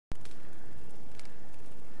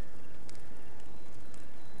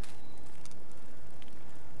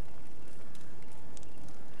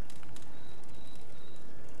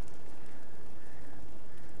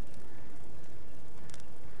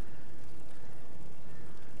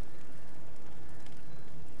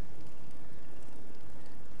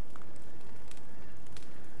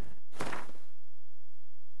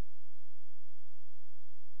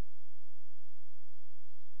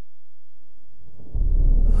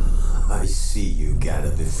see you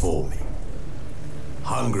gather before me.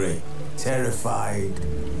 Hungry, terrified,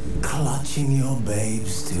 clutching your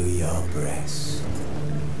babes to your breast.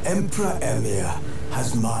 Emperor Emir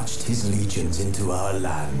has marched his legions into our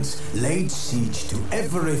lands, laid siege to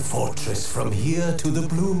every fortress from here to the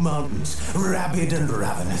Blue Mountains. Rabid and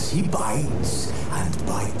ravenous, he bites and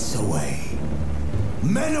bites away.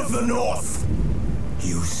 Men of the North,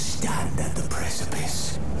 you stand at the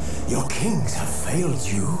precipice. Your kings have failed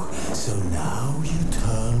you, so now you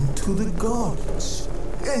turn to the gods.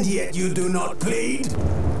 And yet you do not plead.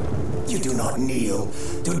 You do not kneel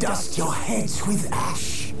to dust your heads with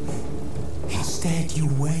ash. Instead you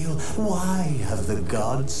wail, why have the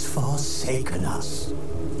gods forsaken us?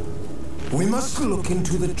 We must look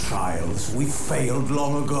into the trials we failed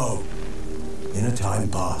long ago. In a time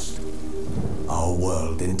past, our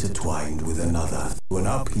world intertwined with another through an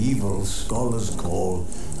upheaval scholars call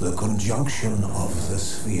the conjunction of the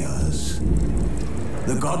spheres.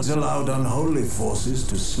 The gods allowed unholy forces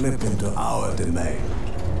to slip into our domain.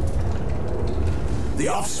 The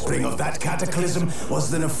offspring of that cataclysm was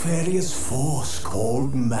the nefarious force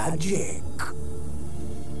called magic.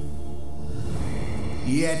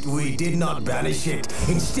 Yet we did not banish it,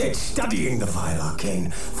 instead studying the vile arcane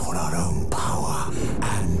for our own power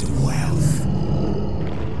and wealth.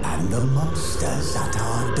 And the monsters at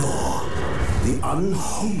our door, the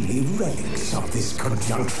unholy relics of this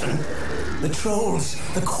conjunction. The trolls,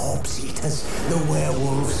 the corpse eaters, the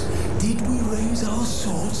werewolves. Did we raise our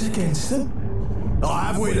swords against them? Or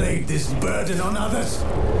have we laid this burden on others?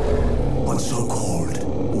 On so-called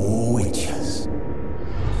witches.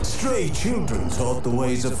 Stray children taught the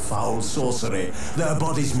ways of foul sorcery, their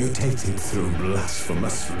bodies mutated through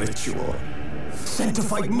blasphemous ritual.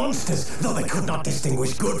 Sanctified monsters, though they could not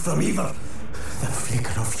distinguish good from evil. The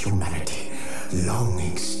flicker of humanity, long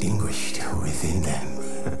extinguished within them.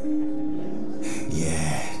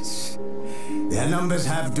 Yes, their numbers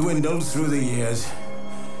have dwindled through the years,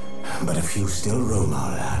 but a few still roam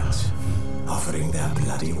our lands, offering their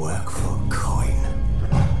bloody work for coin.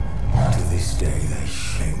 To this day, they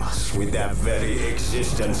shame us with their very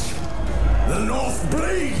existence. The North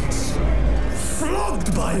bleeds,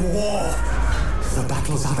 flogged by war. The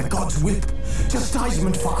battles are the gods' whip,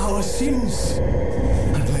 chastisement for our sins.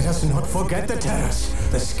 And let us not forget the terrors,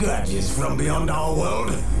 the scourges from beyond our world.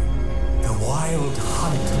 The wild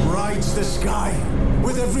hunt rides the sky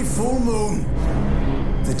with every full moon.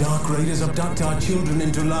 The Dark Raiders abduct our children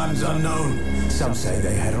into lands unknown. Some say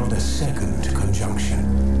they herald a second conjunction.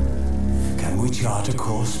 Can we chart a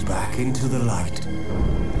course back into the light?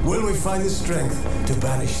 Will we find the strength to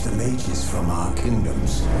banish the mages from our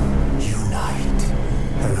kingdoms? Unite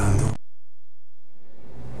around the...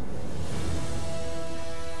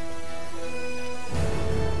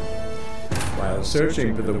 While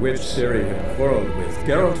searching for the witch Ciri had quarreled with,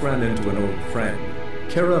 Geralt ran into an old friend,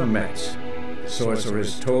 Keira Metz. The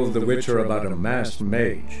sorceress told the Witcher about a masked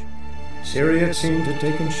mage. Ciri had seemed to have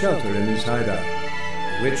taken shelter in his hideout.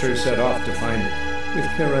 The Witcher set off to find it, with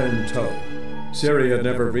Keira in tow. Ciri had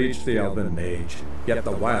never reached the elven mage, yet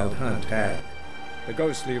the wild hunt had. The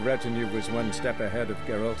ghostly retinue was one step ahead of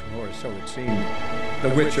Geralt, or so it seemed.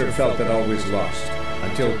 The Witcher felt that all was lost,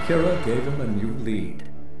 until Keira gave him a new lead.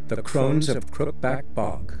 The Crones of Crookback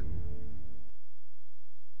Bog.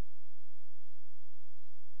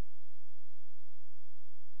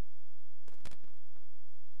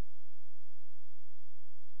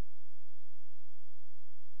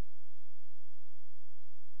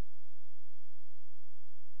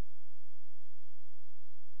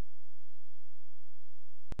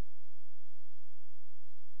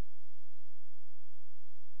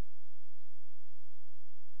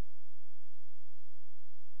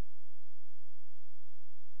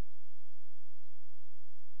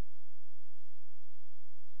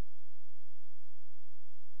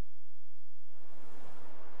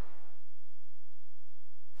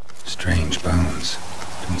 Strange bones.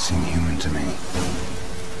 Don't seem human to me.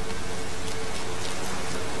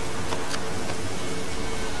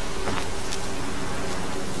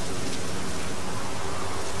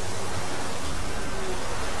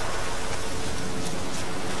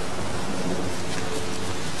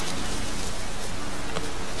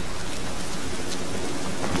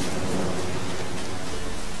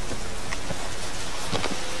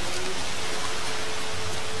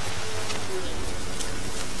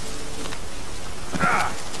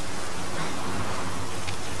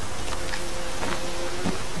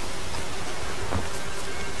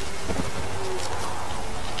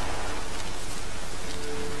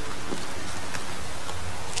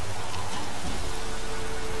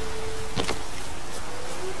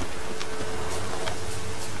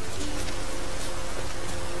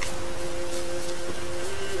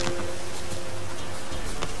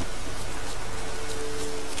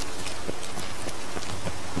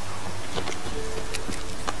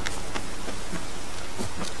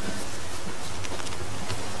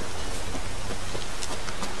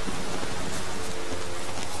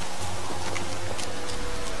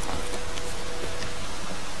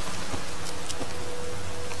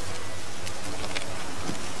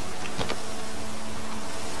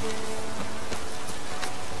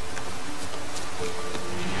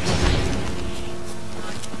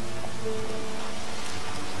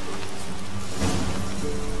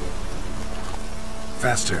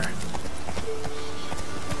 faster.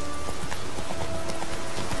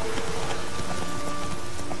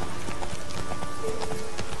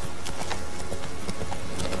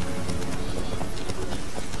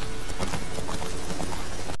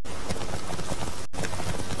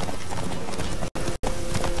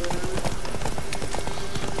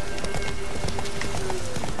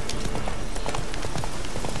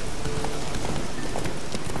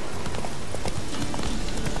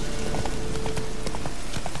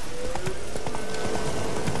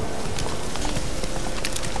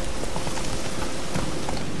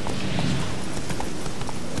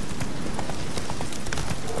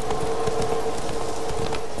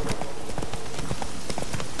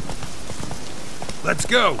 Let's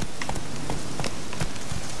go!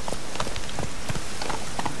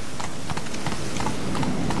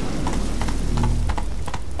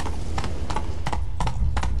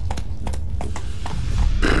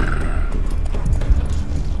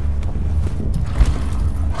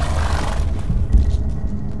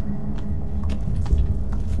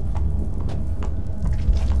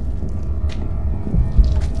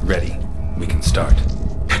 Ready. We can start.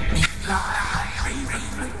 Let me fly,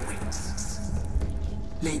 raven wings.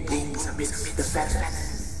 Lay wings amidst the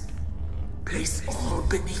feathers. Place all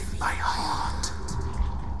beneath my heart.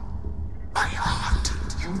 My heart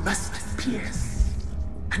you must pierce,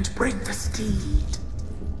 and bring the steed.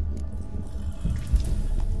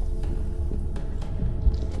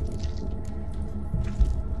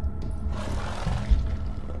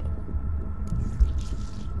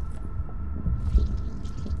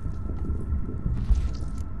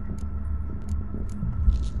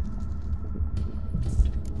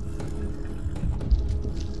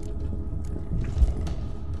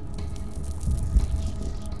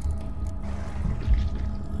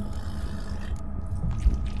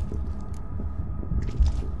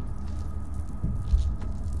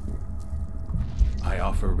 I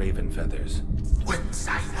offer raven feathers. Once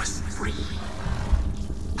I was free,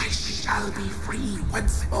 I shall be free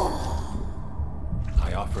once more.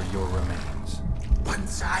 I offer your remains.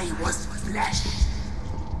 Once I was flesh,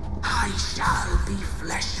 I shall be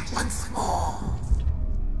flesh once more.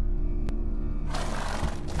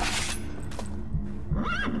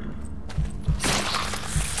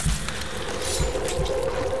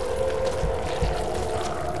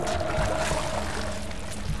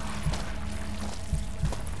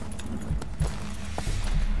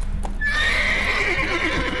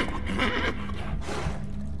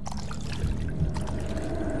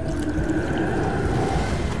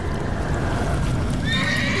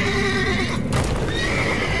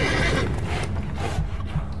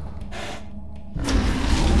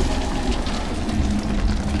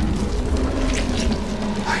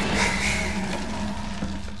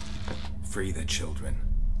 Free the children.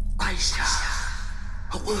 I shall.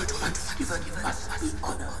 A word once given must be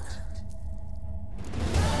honored.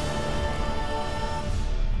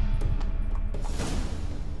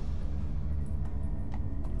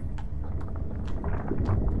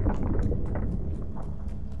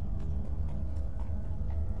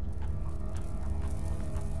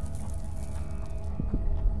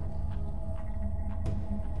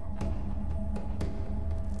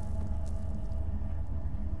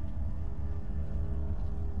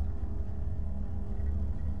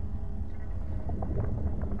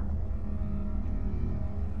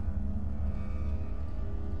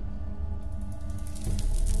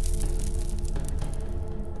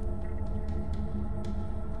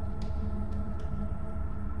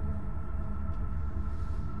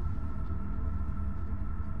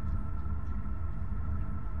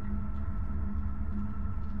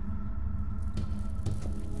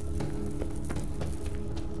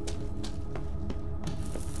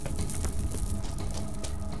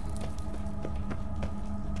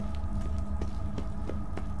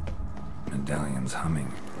 Medallion's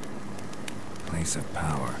humming. Place of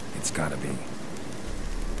power. It's gotta be.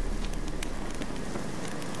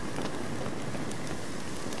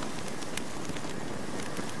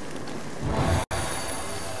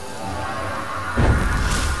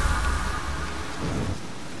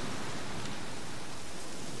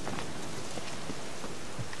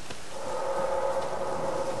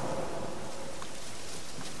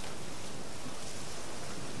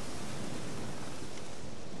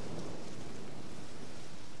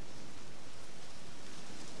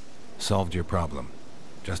 Solved your problem.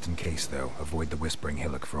 Just in case, though, avoid the Whispering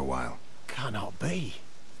Hillock for a while. Cannot be.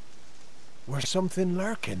 Where's something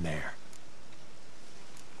lurking there?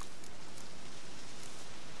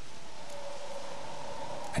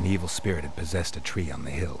 An evil spirit had possessed a tree on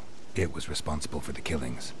the hill. It was responsible for the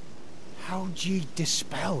killings. How'd ye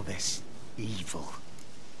dispel this evil?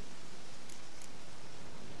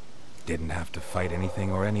 Didn't have to fight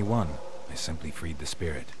anything or anyone. I simply freed the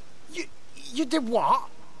spirit. You did what?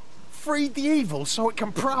 Freed the evil so it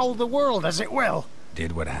can prowl the world as it will?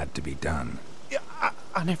 Did what had to be done.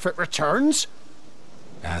 And if it returns?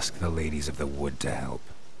 Ask the ladies of the wood to help.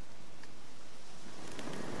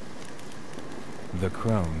 The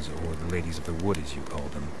crones, or the ladies of the wood as you call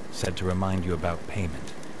them, said to remind you about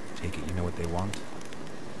payment. Take it you know what they want?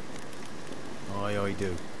 Aye, I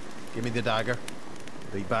do. Give me the dagger.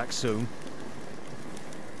 Be back soon.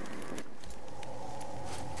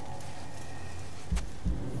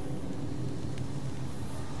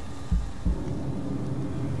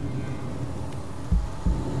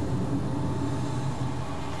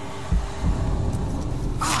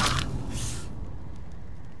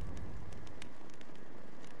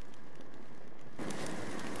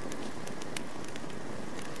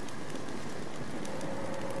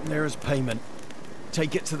 There's payment.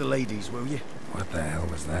 Take it to the ladies, will you? What the hell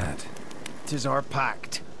was that? 'Tis our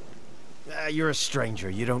pact. You're a stranger,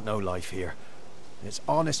 you don't know life here. It's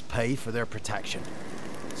honest pay for their protection.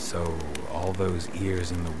 So, all those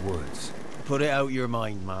ears in the woods. Put it out your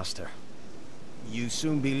mind, master. You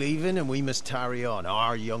soon be leaving and we must tarry on,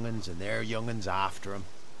 our young'uns and their young'uns after 'em.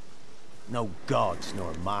 No gods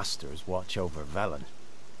nor masters watch over Velen.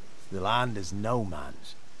 The land is no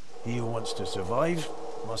man's. He who wants to survive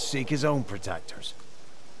must seek his own protectors.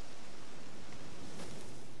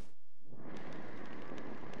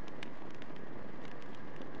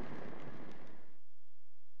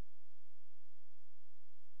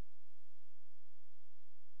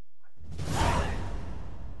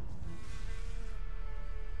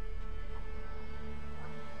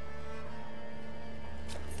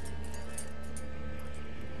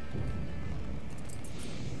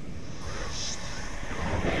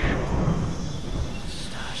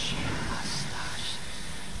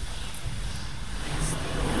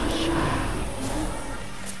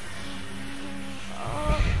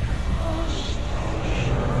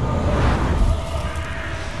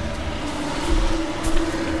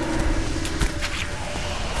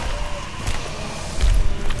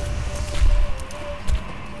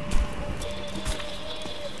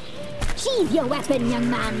 Sheathe your weapon,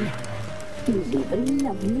 young man. He's even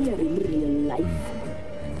lovelier in real life.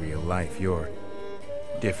 In real life, you're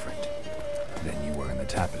different than you were in the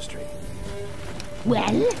tapestry.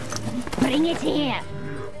 Well, bring it here.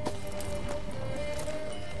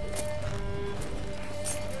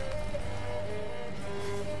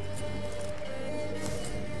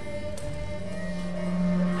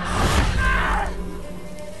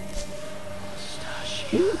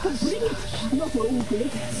 You can bring it, not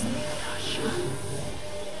only.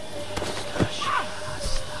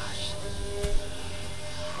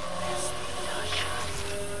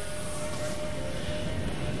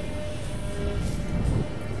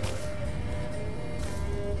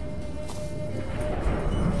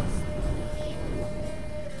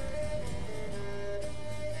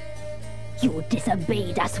 You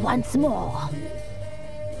disobeyed us once more.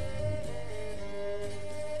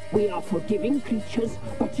 We are forgiving creatures,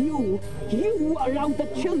 but you allowed the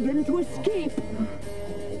children to escape.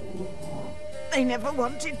 They never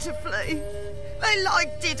wanted to flee. They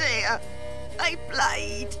liked it here. They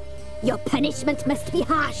played. Your punishment must be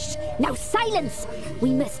harsh. Now silence!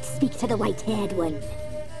 We must speak to the white-haired one.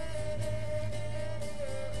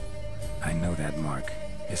 I know that mark.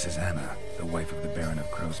 This is Anna, the wife of the Baron of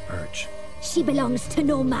Crow's Perch. She belongs to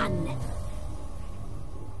no man.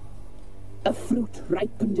 A fruit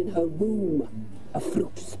ripened in her womb. A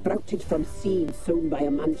fruit sprouted from seeds sown by a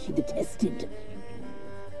man she detested.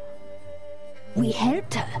 We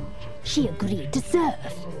helped her. She agreed to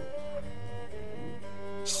serve.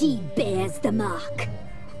 She bears the mark.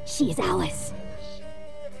 She is ours.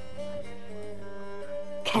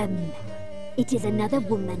 Come. It is another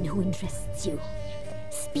woman who interests you.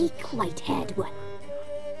 Speak, white-haired one.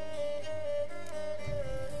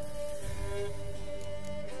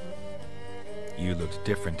 You looked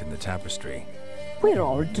different in the tapestry. We're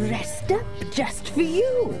all dressed up just for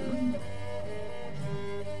you.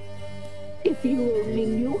 If you only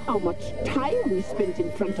knew how much time we spent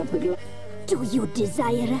in front of the glass. Do you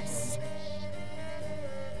desire us?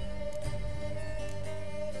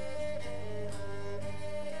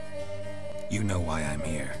 You know why I'm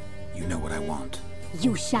here. You know what I want.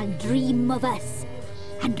 You shall dream of us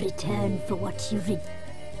and return for what you did.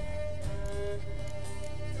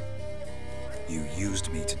 You used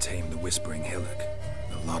me to tame the Whispering Hillock.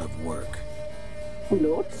 A lot of work.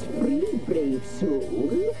 Not free, brave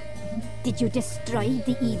soul. Did you destroy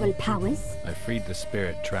the evil powers? I freed the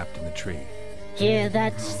spirit trapped in the tree. Hear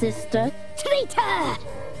that, sister? Traitor!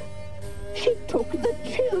 She took the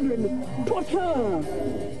children. 'Twas her.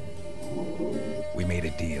 We made a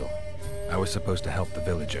deal. I was supposed to help the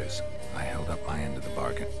villagers. I held up my end of the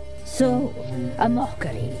bargain. So, a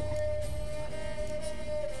mockery.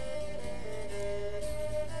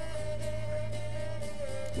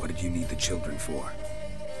 What did you need the children for?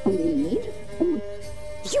 Need?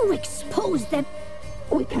 You exposed them!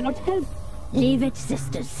 We cannot help. Leave it,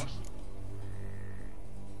 sisters.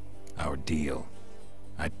 Our deal.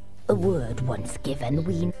 A word once given,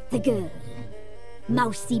 we... The girl.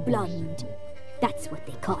 Mousy blonde. That's what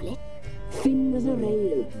they call it. Thin as a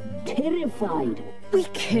rail. Terrified. We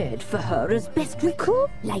cared for her as best we could.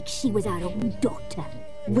 Like she was our own daughter.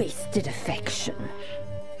 Wasted affection.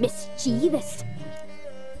 Mischievous.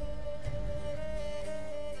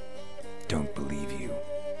 Don't believe you.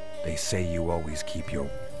 They say you always keep your...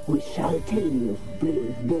 We shall tell you,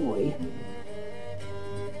 brave boy.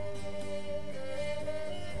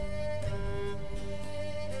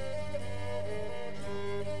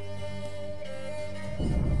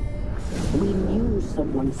 We knew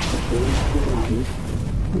someone supposed to arrive.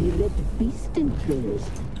 We read beast entrails,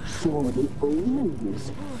 saw the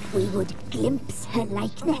omens. We would glimpse her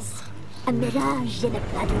likeness. A mirage in a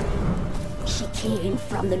puddle. She came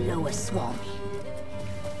from the lower swamp.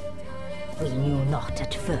 We knew not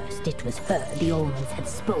at first it was her the omens had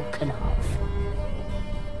spoken of.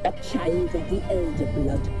 A child of the elder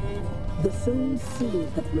blood. The soul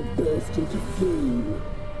seed that will burst into flame.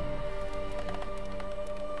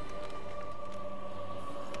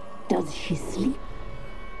 Does she sleep?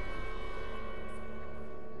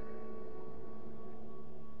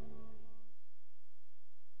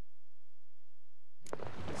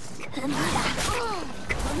 Come back!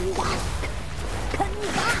 Come back! Come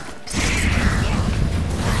back!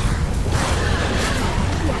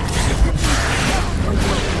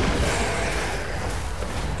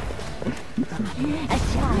 A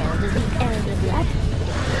child of the elder blood.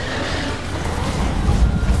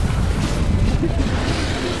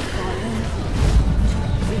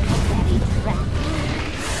 We are very trapped.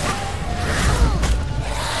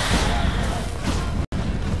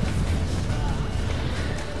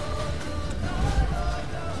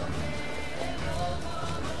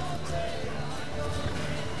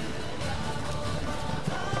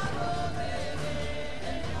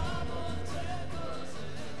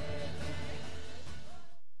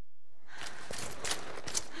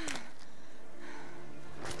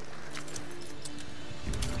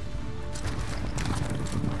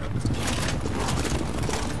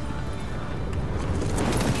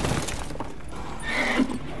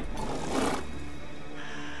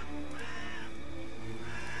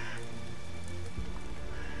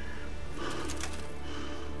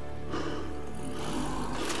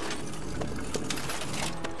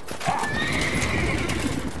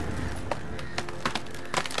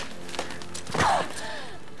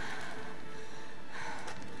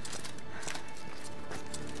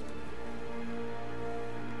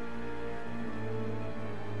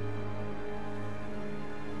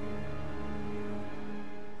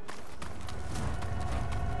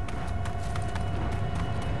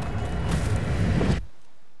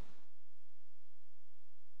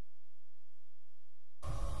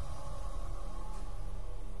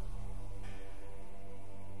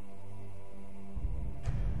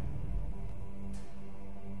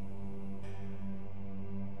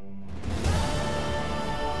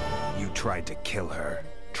 Tried to kill her.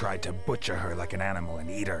 Tried to butcher her like an animal and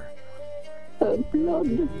eat her. Her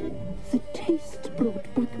blood. The taste brought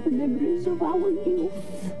back memories of our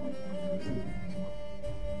youth.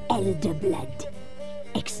 Elder blood.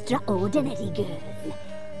 Extraordinary girl.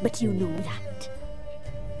 But you know that.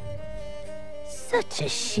 Such a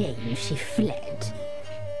shame she fled.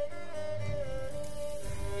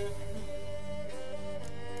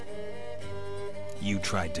 You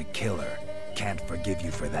tried to kill her. Can't forgive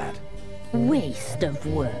you for that. Waste of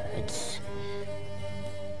words.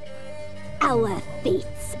 Our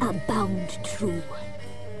fates are bound true.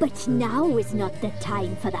 But now is not the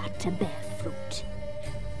time for that to bear fruit.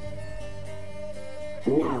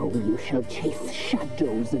 Now you shall chase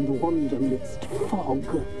shadows and wander midst fog.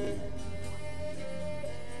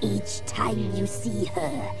 Each time you see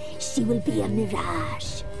her, she will be a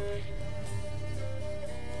mirage.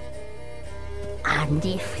 And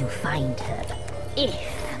if you find her,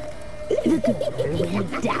 the girl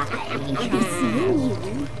will die. Seeing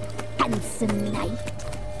you, handsome knight.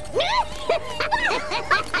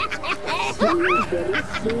 So very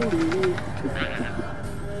slowly.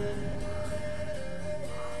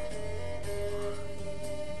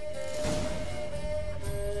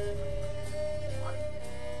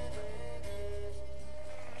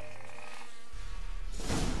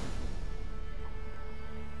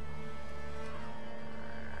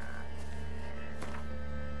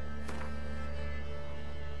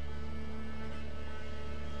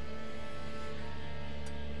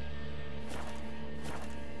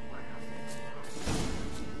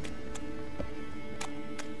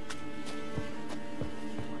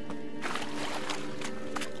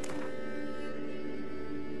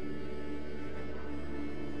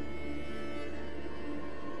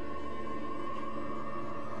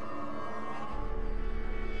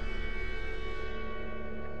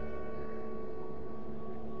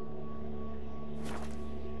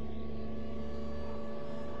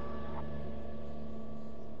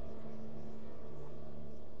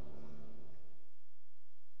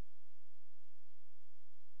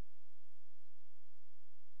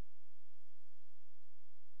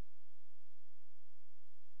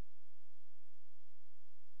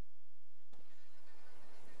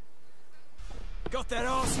 got their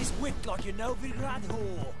asses whipped like a Novigrad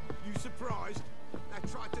whore. You surprised?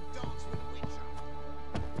 They tried to dance with the Witcher.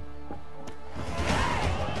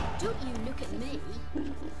 Don't you look at me.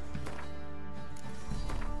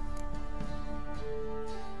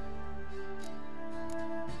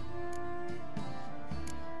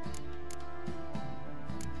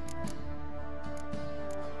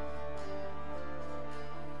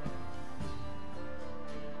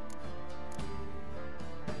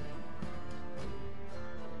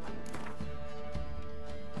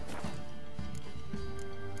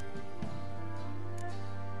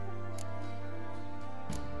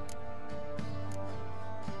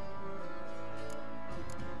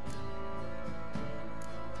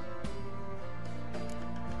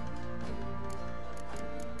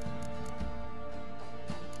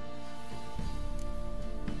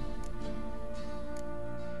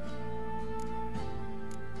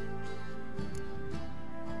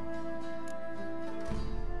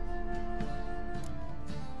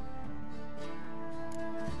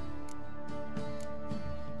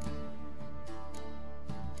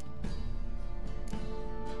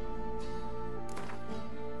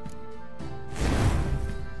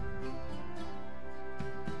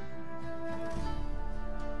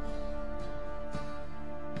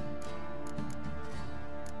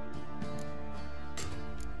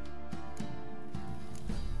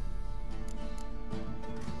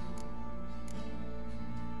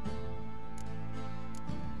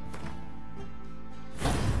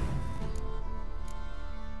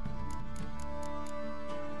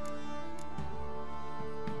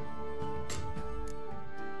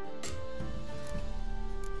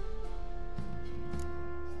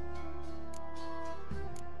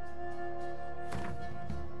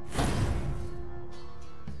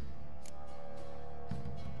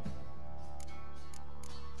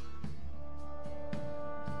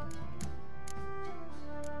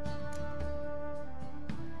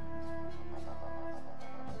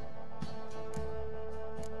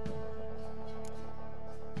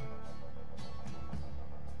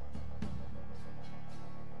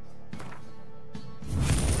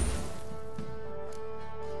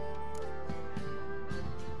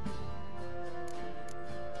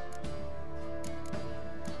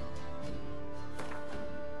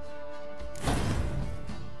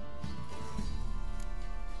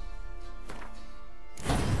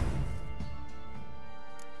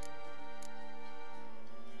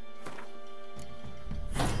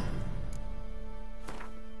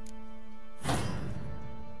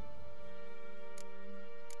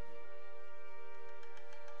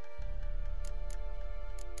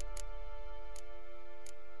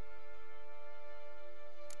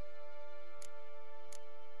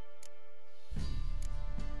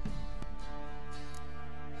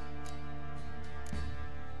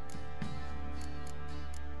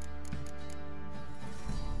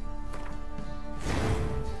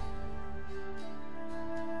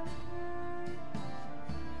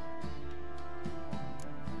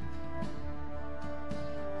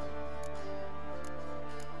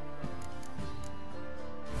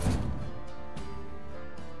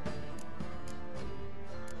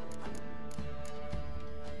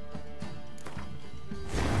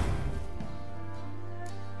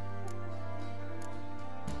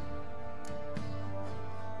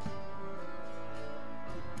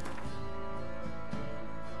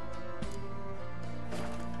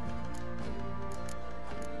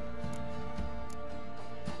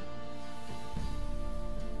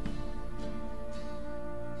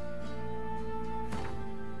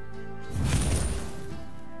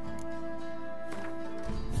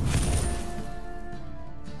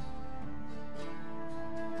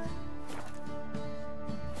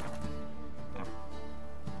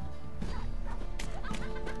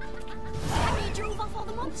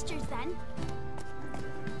 monsters, then.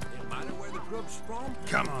 No matter where the grub's from.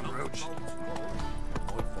 Come on, Roach.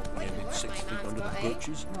 I thought 6 feet under the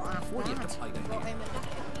bridges. What do you have to play that game?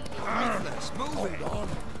 Let's move it. Hold on.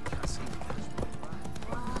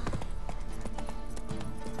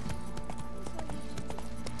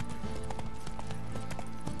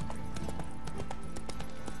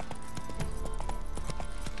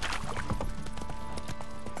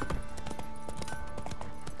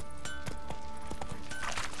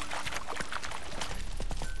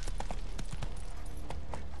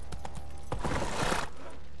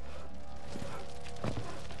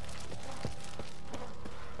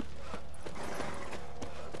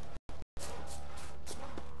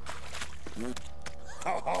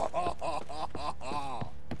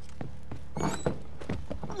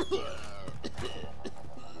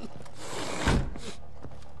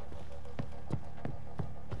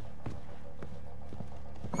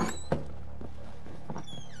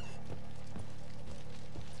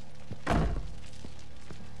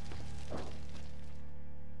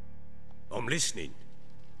 listening.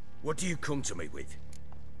 What do you come to me with?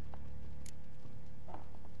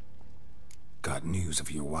 Got news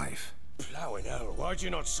of your wife. Plowing hell, why'd you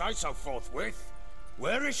not say so forthwith?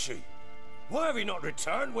 Where is she? Why have you not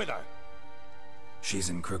returned with her? She's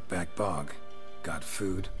in Crookback Bog. Got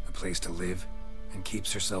food, a place to live, and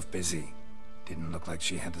keeps herself busy. Didn't look like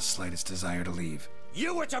she had the slightest desire to leave.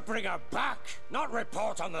 You were to bring her back, not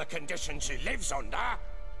report on the conditions she lives under.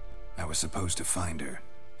 I was supposed to find her,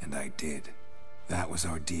 and I did. That was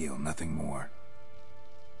our deal, nothing more.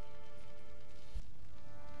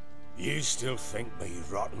 You still think me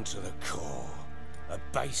rotten to the core. A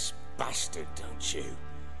base bastard, don't you?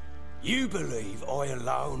 You believe I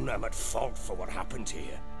alone am at fault for what happened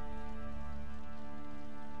here.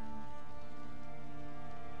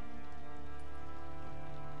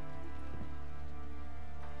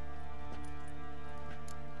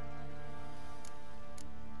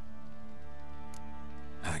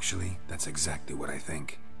 Actually, that's exactly what I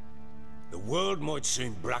think. The world might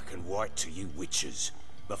seem black and white to you witches,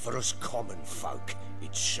 but for us common folk,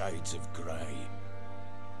 it's shades of grey.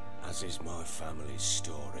 As is my family's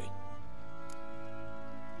story.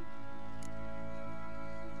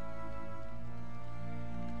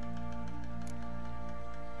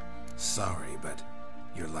 Sorry, but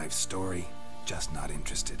your life story, just not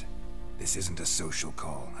interested. This isn't a social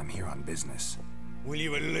call. I'm here on business. Will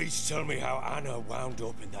you at least tell me how Anna wound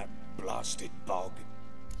up in that blasted bog?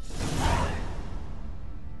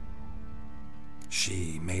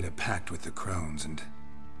 She made a pact with the crones and...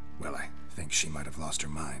 well, I think she might have lost her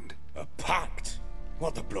mind. A pact?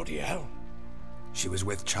 What the bloody hell? She was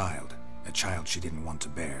with child, a child she didn't want to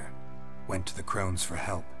bear. Went to the crones for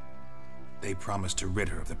help. They promised to rid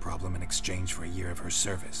her of the problem in exchange for a year of her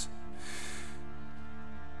service.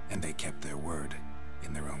 And they kept their word,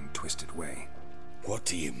 in their own twisted way. What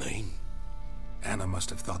do you mean? Anna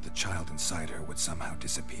must have thought the child inside her would somehow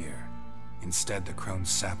disappear. Instead, the crones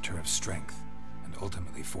sapped her of strength, and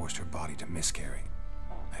ultimately forced her body to miscarry.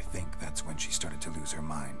 I think that's when she started to lose her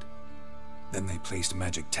mind. Then they placed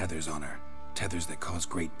magic tethers on her, tethers that cause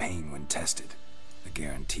great pain when tested. A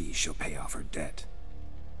guarantee she'll pay off her debt.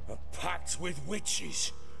 A pact with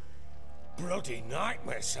witches? Bloody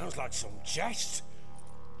nightmare, sounds like some jest.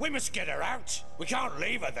 We must get her out. We can't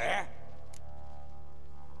leave her there.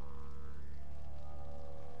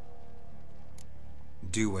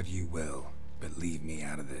 Do what you will, but leave me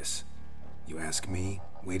out of this. You ask me,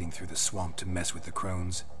 wading through the swamp to mess with the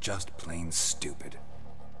crones, just plain stupid.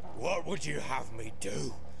 What would you have me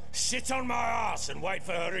do? Sit on my ass and wait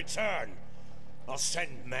for her return? I'll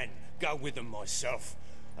send men, go with them myself,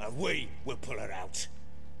 and we will pull her out.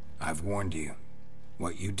 I've warned you.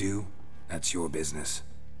 What you do, that's your business.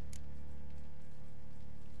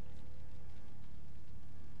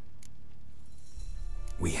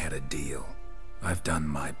 We had a deal. I've done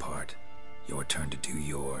my part. Your turn to do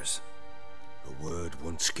yours. A word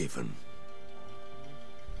once given.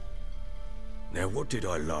 Now what did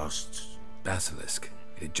I last... Basilisk.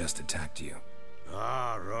 It had just attacked you.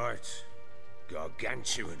 Ah, right.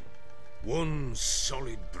 Gargantuan. One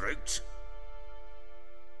solid brute.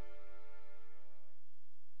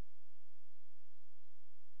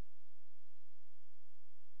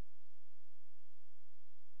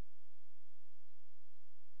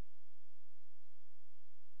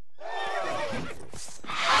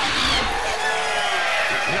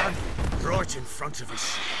 Right in front of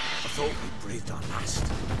us. I thought we breathed our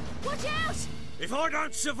last. Watch out! If I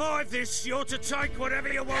don't survive this, you're to take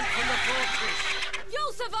whatever you want from the fortress.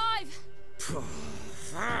 You'll survive!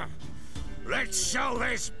 Let's show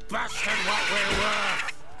this bastard what we're worth!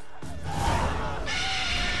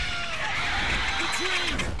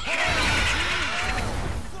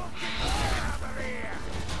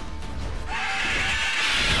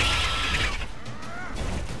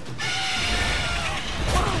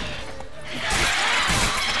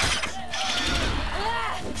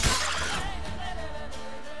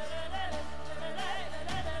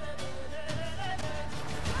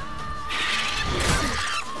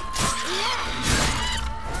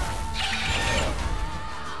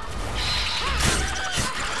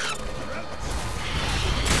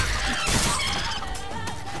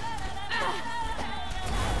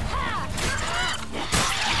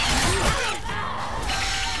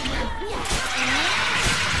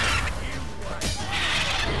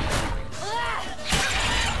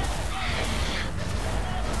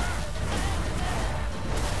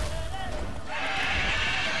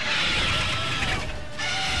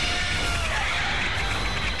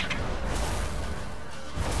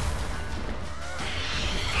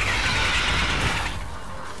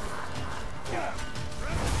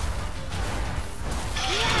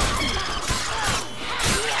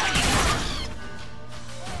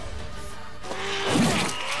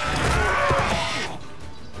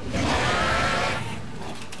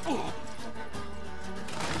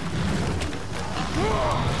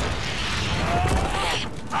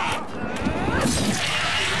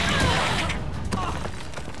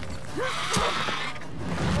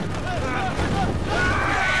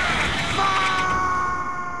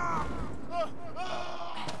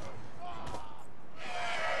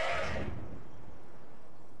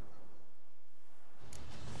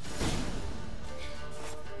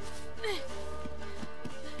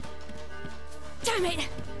 Damn it!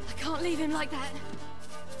 I can't leave him like that.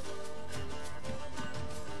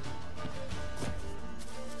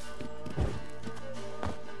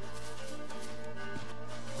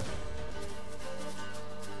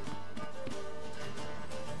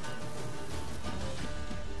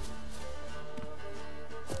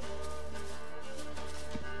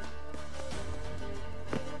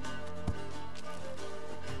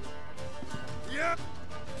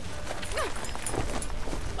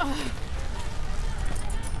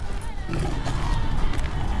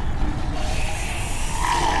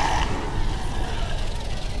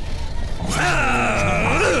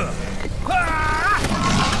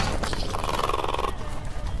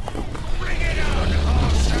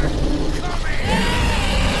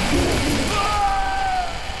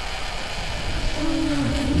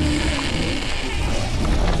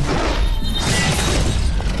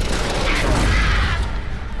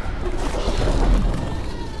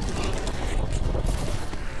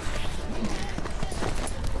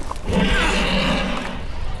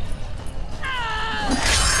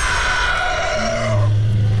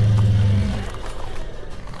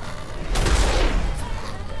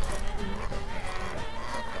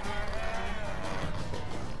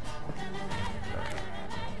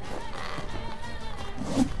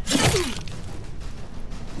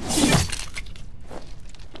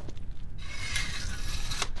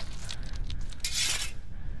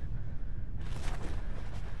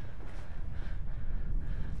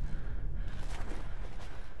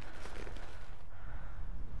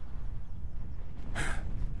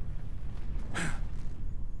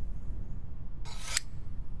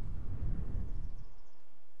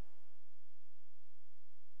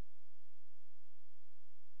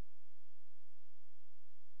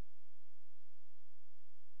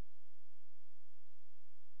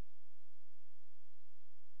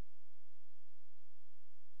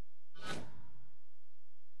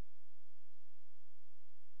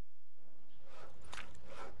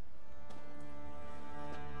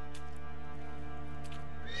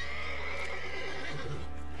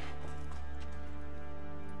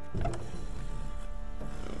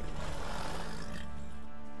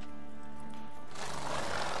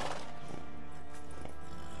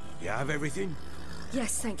 You have everything?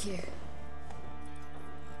 Yes, thank you.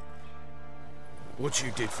 What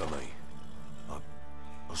you did for me,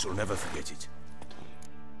 I shall never forget it.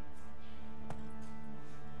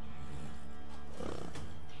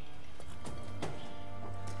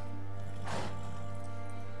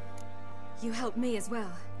 You helped me as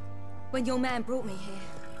well. When your man brought me here.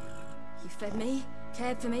 You fed me,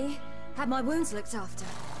 cared for me, had my wounds looked after.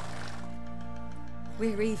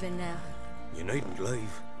 We're even now. You needn't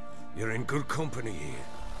leave. You're in good company here.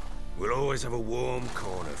 We'll always have a warm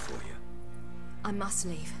corner for you. I must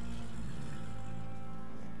leave.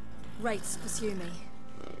 Wraiths pursue me.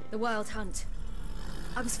 The Wild Hunt.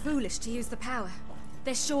 I was foolish to use the power.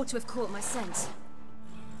 They're sure to have caught my scent.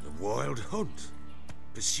 The Wild Hunt?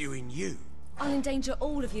 Pursuing you? I'll endanger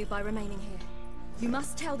all of you by remaining here. You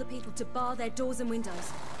must tell the people to bar their doors and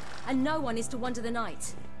windows. And no one is to wander the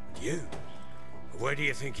night. You? Where do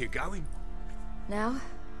you think you're going? Now,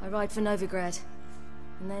 I ride for Novigrad.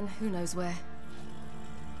 And then, who knows where.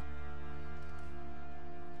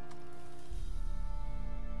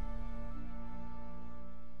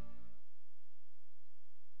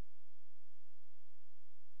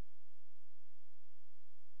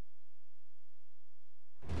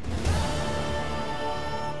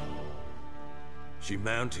 She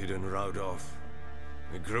mounted and rode off.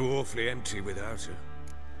 It grew awfully empty without her.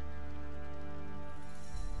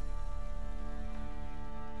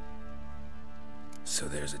 So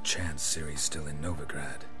there's a chance Ciri's still in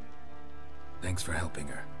Novigrad. Thanks for helping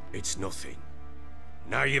her. It's nothing.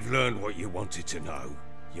 Now you've learned what you wanted to know,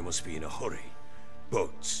 you must be in a hurry.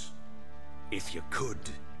 But, if you could...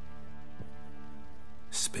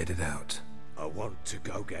 Spit it out. I want to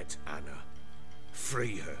go get Anna.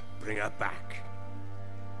 Free her, bring her back.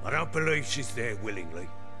 I don't believe she's there willingly.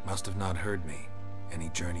 Must have not heard me. Any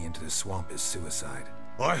journey into the swamp is suicide.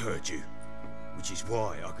 I heard you, which is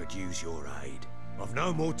why I could use your aid. I've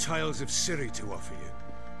no more tales of Ciri to offer you,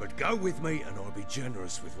 but go with me and I'll be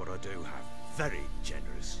generous with what I do have. Very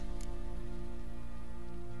generous.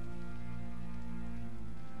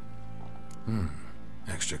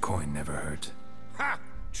 Extra coin never hurt. Ha!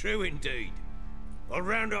 True indeed. I'll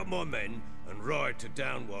round up my men and ride to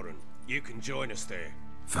Downwarren. You can join us there.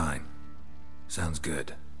 Fine. Sounds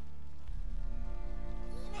good.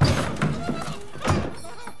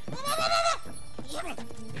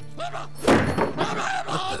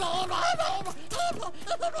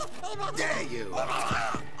 There you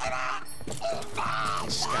are.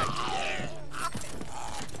 Escape.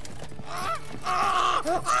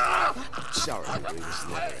 Sorry, we was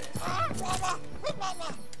never here.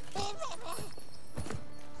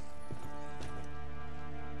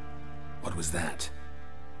 What was that?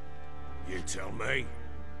 You tell me.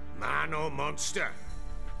 Man or monster?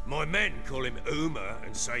 My men call him Uma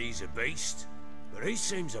and say he's a beast. But he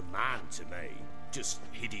seems a man to me. Just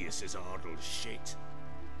hideous as Ardle's shit.